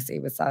dose than we see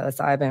with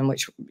psilocybin,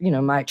 which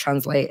might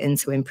translate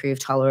into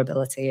improved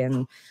tolerability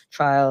in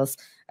trials.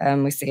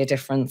 We see a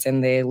difference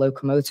in the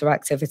locomotor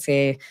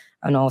activity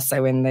and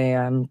also in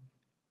the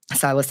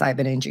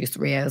psilocybin-induced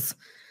RIAs.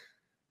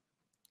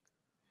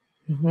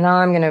 Now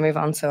I'm going to move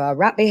on to our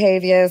rat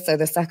behavior. So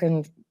the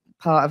second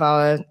part of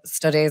our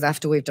studies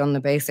after we've done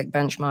the basic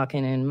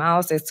benchmarking in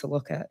mouse is to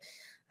look at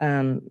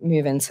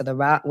move into the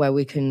rat, where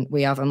we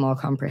have a more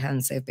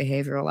comprehensive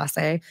behavioral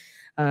assay.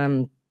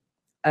 And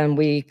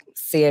we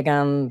see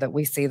again that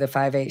we see the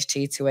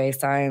 5-HT2A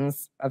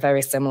signs are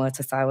very similar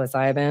to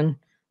psilocybin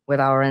with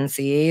our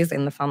NCEs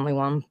in the family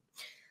 1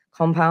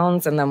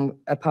 compounds. And then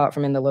apart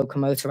from in the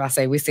locomotor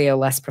assay, we see a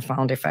less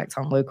profound effect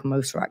on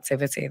locomotor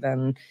activity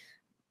than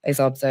is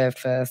observed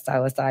for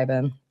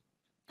psilocybin.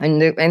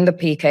 And in the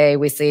PK,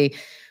 we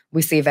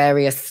see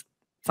various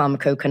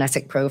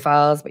pharmacokinetic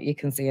profiles, but you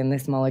can see in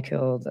this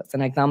molecule, that's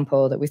an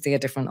example, that we see a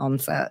different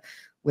onset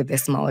with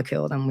this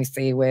molecule than we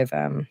see with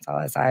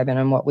psilocybin.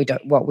 And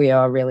what we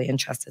are really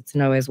interested to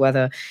know is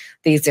whether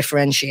these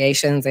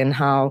differentiations in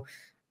how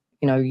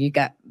you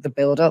get the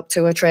build up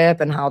to a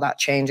trip and how that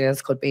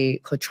changes could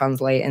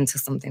translate into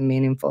something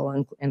meaningful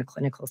in a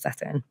clinical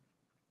setting.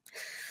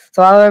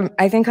 So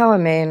I think our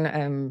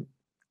main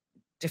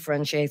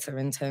differentiator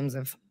in terms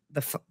of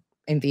the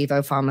in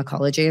vivo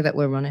pharmacology that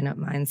we're running at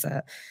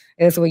Mindset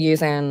is we're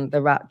using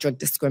the rat drug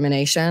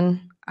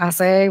discrimination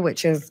assay,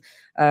 which is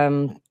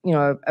a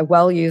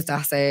well-used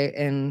assay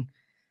in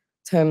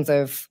terms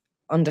of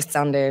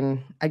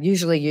understanding,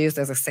 usually used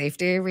as a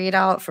safety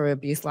readout for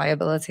abuse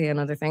liability and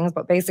other things.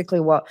 But basically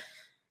what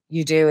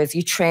you do is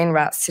you train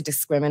rats to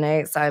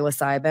discriminate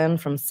psilocybin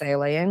from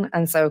saline.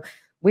 And so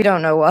we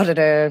don't know what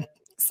a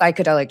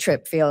psychedelic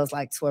trip feels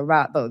like to a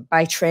rat, but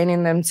by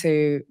training them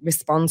to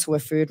respond to a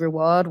food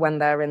reward when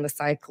they're in the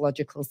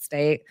psychological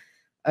state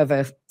of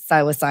a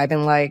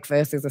psilocybin-like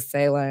versus a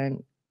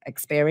saline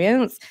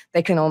experience,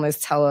 they can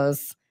almost tell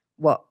us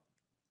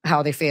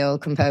how they feel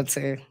compared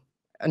to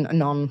a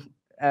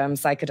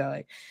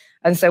non-psychedelic.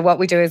 And so what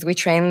we do is we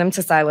train them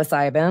to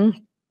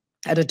psilocybin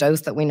at a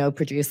dose that we know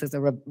produces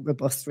a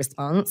robust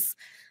response.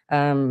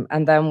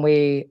 And then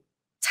we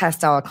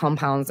test our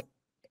compounds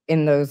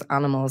in those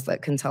animals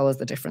that can tell us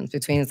the difference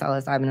between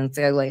psilocybin and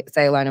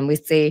saline. And we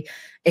see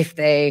if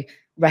they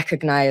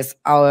recognize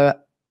our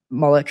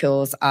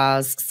molecules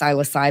as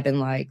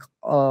psilocybin-like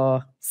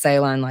or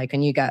saline-like,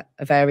 and you get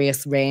a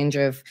various range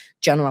of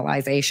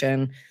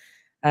generalization.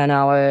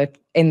 And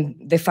in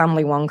the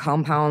family 1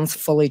 compounds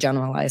fully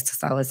generalized to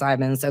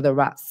psilocybin, so the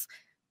rats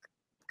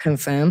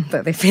confirm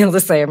that they feel the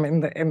same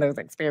in those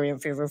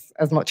experiences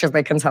as much as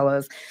they can tell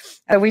us.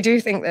 We do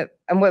think that,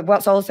 and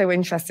what's also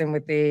interesting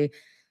with the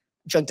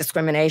drug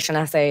discrimination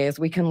assay is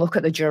we can look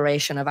at the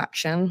duration of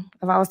action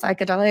of our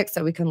psychedelics,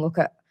 so we can look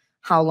at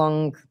how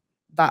long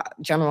that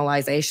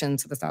generalization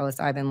to the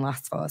psilocybin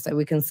lasts for, so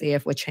we can see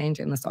if we're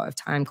changing the sort of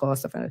time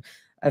course of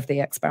the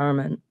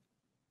experiment.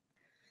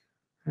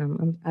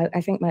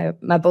 I think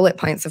my bullet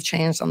points have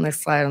changed on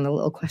this slide on the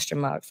little question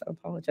mark, so I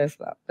apologize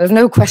for that. There's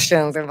no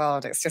questions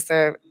involved. It's just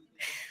a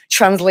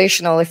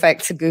translational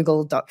effect to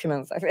Google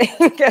documents, I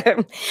think.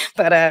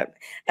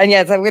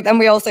 And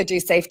we also do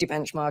safety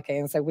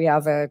benchmarking. So we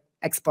have a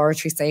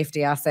exploratory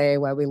safety assay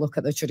where we look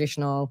at the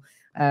traditional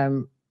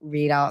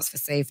readouts for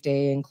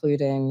safety,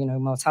 including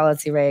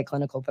mortality rate,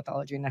 clinical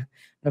pathology,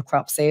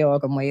 necropsy,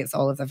 organ weights,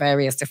 all of the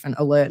various different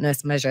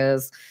alertness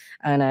measures.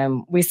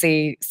 And we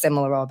see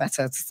similar or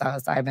better to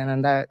psilocybin.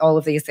 And all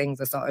of these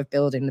things are sort of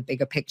building the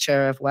bigger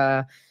picture of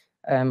where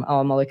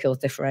our molecules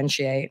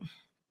differentiate.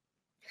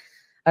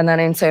 And then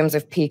in terms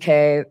of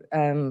PK,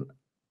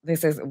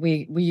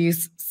 we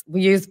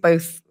use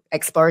both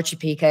exploratory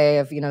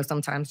PK of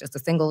sometimes just a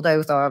single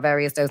dose or a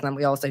various dose, and then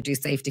we also do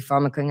safety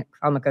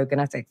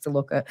pharmacokinetics to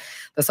look at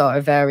the sort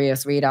of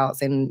various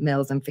readouts in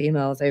males and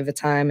females over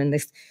time. And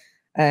this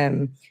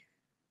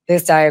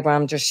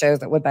diagram just shows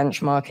that we're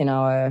benchmarking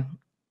our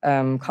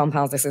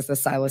compounds. This is the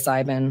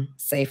psilocybin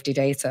safety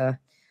data.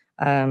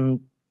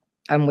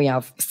 And we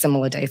have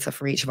similar data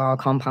for each of our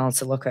compounds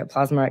to look at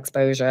plasma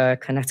exposure,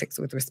 kinetics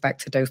with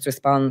respect to dose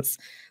response,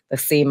 the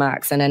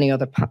Cmax, and any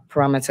other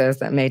parameters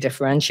that may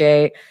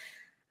differentiate.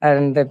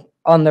 And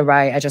on the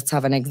right, I just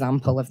have an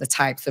example of the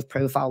types of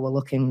profile we're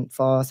looking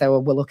for. So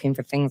we're looking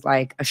for things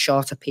like a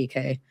shorter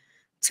PK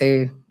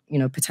to,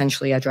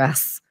 potentially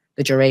address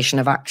the duration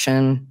of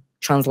action,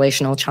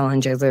 translational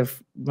challenges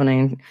of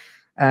running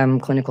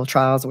clinical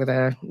trials with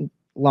a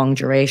long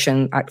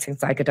duration acting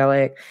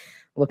psychedelic,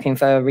 looking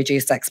for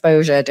reduced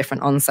exposure,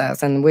 different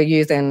onsets, and we're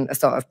using a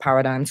sort of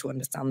paradigm to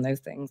understand those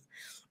things.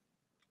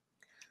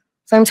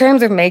 So in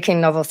terms of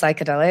making novel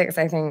psychedelics,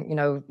 I think,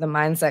 the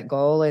Mindset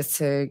goal is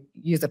to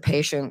use a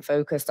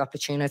patient-focused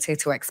opportunity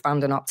to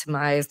expand and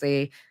optimize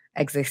the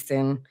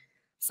existing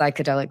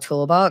psychedelic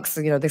toolbox.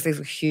 This is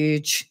a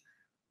huge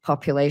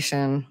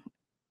population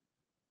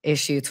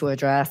issue to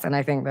address, and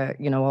I think that,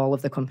 all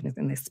of the companies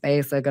in this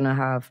space are going to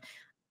have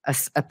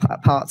a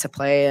part to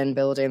play in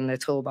building the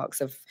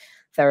toolbox of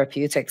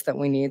therapeutics that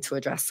we need to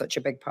address such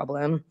a big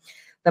problem.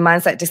 The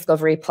Mindset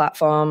Discovery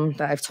platform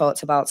that I've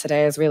talked about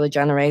today has really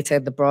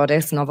generated the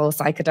broadest novel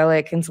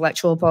psychedelic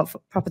intellectual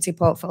property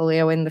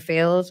portfolio in the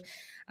field.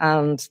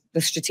 And the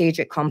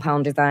strategic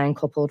compound design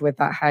coupled with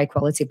that high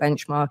quality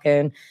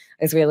benchmarking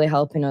is really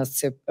helping us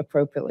to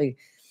appropriately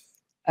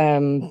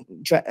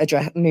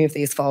move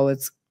these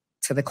forwards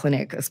to the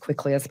clinic as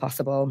quickly as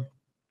possible.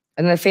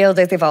 And the field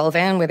is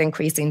evolving with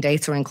increasing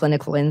data and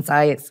clinical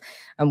insights,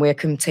 and we're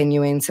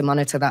continuing to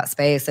monitor that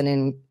space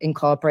and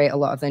incorporate a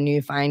lot of the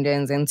new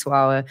findings into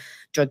our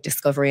drug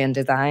discovery and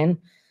design.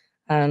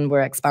 And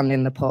we're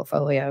expanding the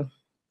portfolio.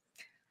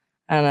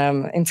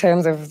 And in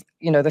terms of,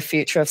 the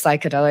future of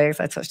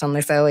psychedelics, I touched on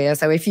this earlier.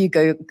 So if you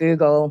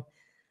Google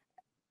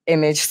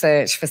image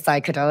search for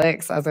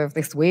psychedelics as of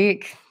this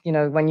week,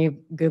 when you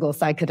Google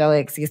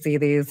psychedelics, you see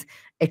these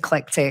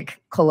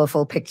eclectic,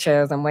 colorful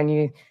pictures. And when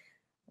you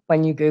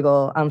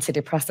Google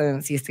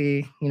antidepressants, you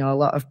see, a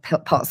lot of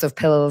pots of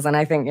pills. And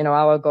I think,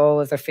 our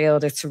goal as a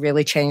field is to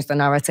really change the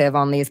narrative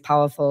on these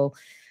powerful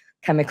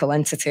chemical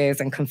entities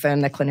and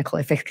confirm their clinical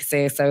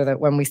efficacy so that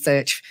when we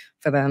search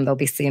for them, they'll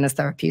be seen as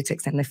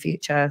therapeutics in the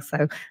future.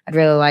 So I'd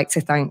really like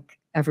to thank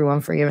everyone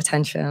for your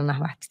attention, and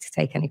I'm happy to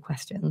take any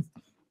questions.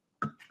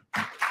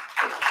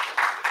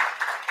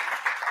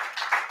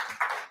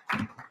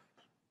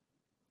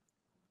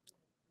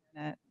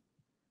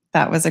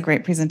 That was a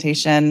great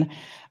presentation.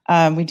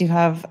 We do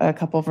have a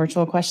couple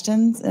virtual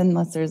questions,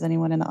 unless there's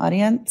anyone in the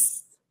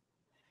audience.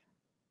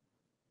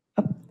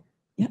 Oh,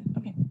 yeah,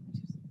 okay.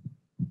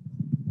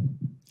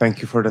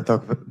 Thank you for the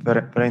talk.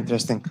 Very, very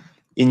interesting.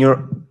 In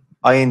your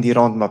IND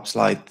roadmap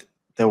slide,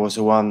 there was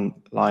one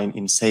line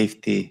in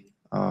safety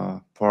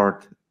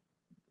part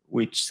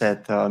which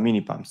said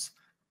mini pumps.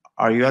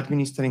 Are you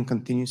administering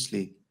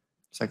continuously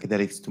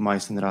psychedelics to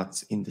mice and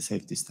rats in the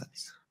safety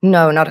studies?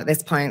 No, not at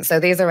this point. So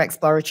these are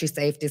exploratory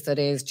safety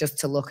studies just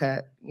to look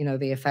at,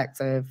 the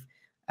effects of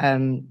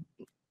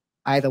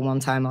either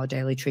one-time or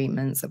daily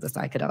treatments of the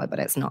psychedelic, but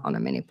it's not on a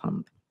mini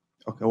pump.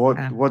 Okay,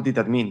 what did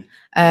that mean?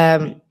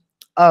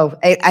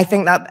 I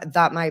think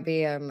that might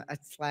be a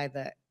slide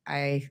that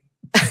I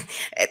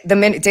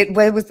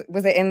where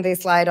was it in the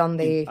slide on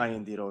the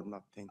IND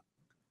roadmap thing?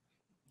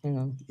 Hang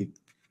on. If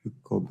you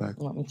go back.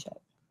 Let me check.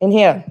 In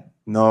here?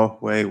 No,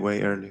 way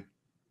earlier.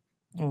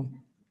 Oh.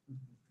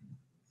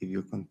 If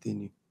you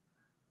continue.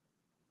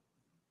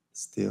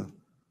 Still.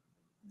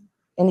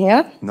 In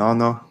here?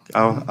 No.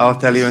 I'll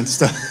tell you and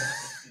stuff.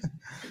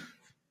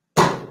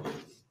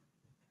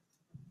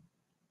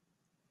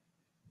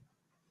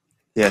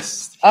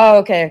 Yes. Oh,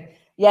 okay.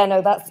 Yeah,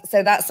 no,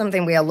 that's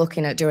something we are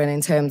looking at doing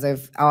in terms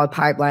of our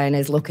pipeline,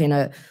 is looking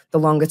at the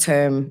longer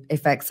term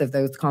effects of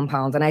those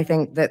compounds. And I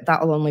think that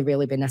will only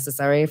really be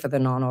necessary for the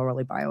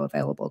non-orally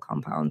bioavailable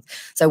compounds.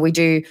 So we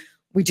do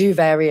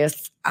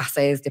various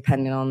assays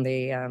depending on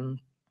the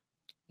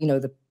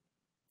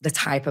the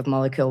type of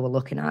molecule we're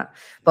looking at.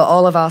 But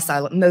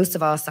most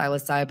of our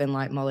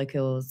psilocybin-like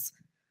molecules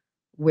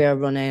we're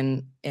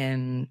running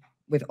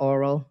with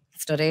oral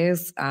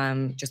studies,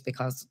 just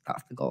because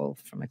that's the goal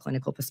from a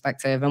clinical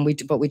perspective.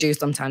 But we do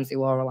sometimes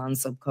do oral and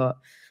subcut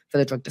for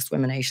the drug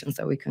discrimination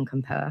so we can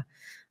compare.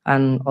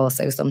 And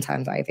also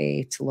sometimes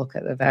IV to look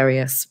at the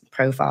various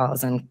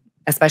profiles, and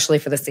especially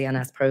for the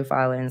CNS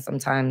profiling,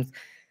 sometimes,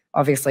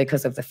 obviously,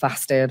 because of the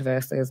fasted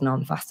versus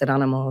non-fasted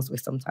animals, we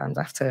sometimes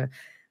have to,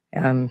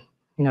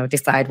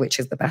 decide which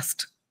is the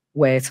best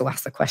way to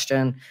ask the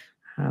question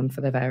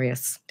for the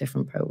various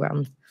different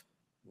programs.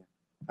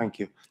 Thank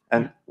you.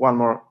 And one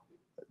more.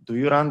 Do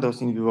you run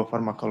those in vivo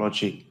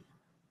pharmacology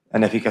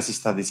and efficacy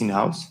studies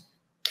in-house?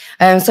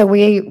 So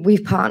we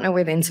partner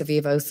with inter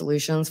vivo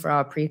solutions for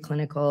our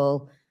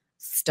preclinical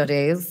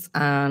studies,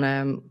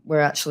 and we're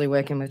actually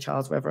working with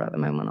Charles River at the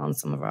moment on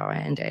some of our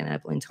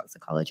IND-enabling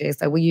toxicology.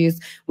 So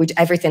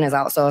everything is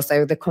outsourced.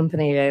 So the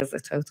company is a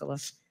total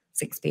of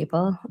 6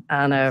 people,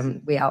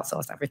 and we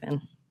outsource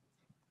everything.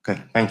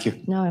 Okay, thank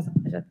you. No, it's a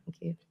pleasure.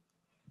 Thank you.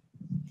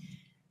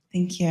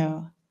 Thank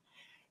you.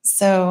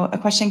 So a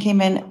question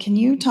came in. Can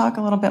you talk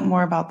a little bit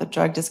more about the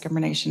drug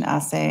discrimination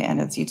assay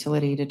and its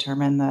utility to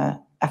determine the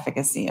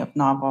efficacy of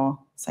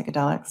novel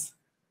psychedelics?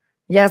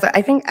 Yes,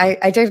 I think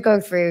I did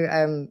go through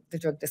the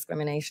drug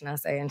discrimination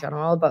assay in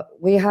general, but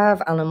we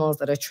have animals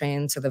that are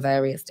trained to the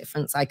various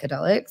different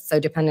psychedelics. So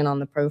depending on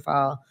the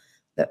profile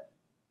that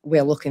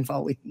we're looking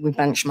for, we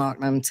benchmark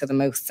them to the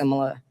most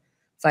similar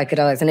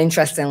psychedelics. And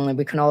interestingly,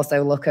 we can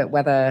also look at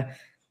whether,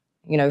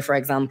 for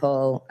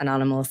example, an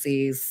animal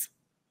sees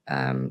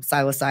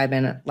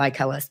psilocybin like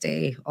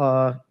LSD,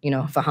 or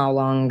for how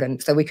long,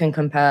 and so we can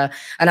compare.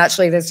 And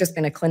actually there's just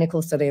been a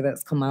clinical study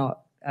that's come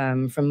out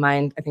from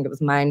I think it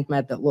was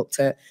MindMed, that looked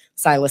at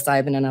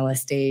psilocybin and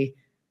LSD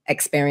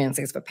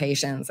experiences for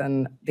patients,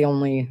 and the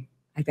only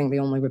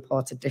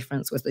reported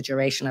difference was the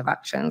duration of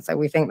action. So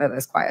we think that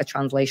there's quite a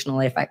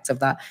translational effect of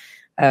that,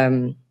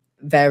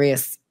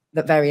 various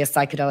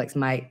psychedelics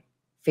might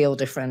feel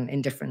different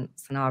in different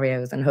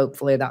scenarios, and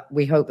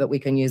we hope that we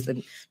can use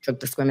the drug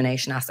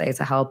discrimination assay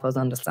to help us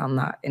understand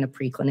that in a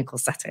preclinical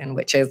setting,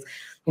 which is,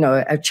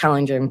 a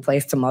challenging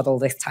place to model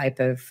this type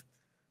of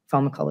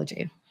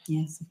pharmacology.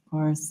 Yes, of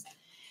course.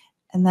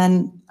 And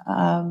then,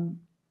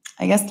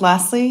 I guess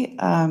lastly,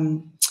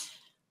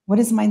 what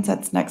is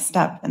Mindset's next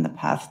step in the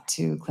path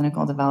to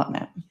clinical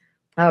development?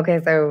 Okay,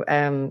 so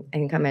I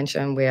think I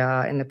mentioned we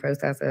are in the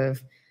process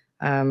of,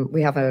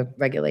 we have a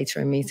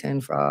regulatory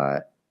meeting for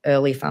our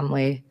early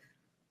family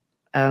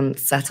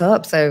set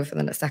up, so for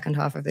the second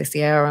half of this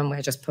year, and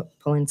we're just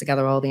pulling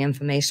together all the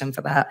information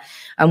for that.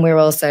 And we're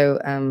also,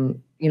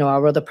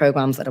 our other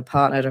programs that are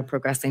partnered are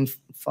progressing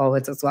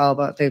forwards as well,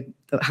 but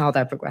how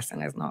they're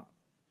progressing is not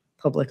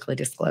publicly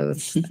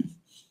disclosed.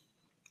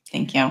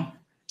 Thank you.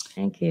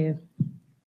 Thank you.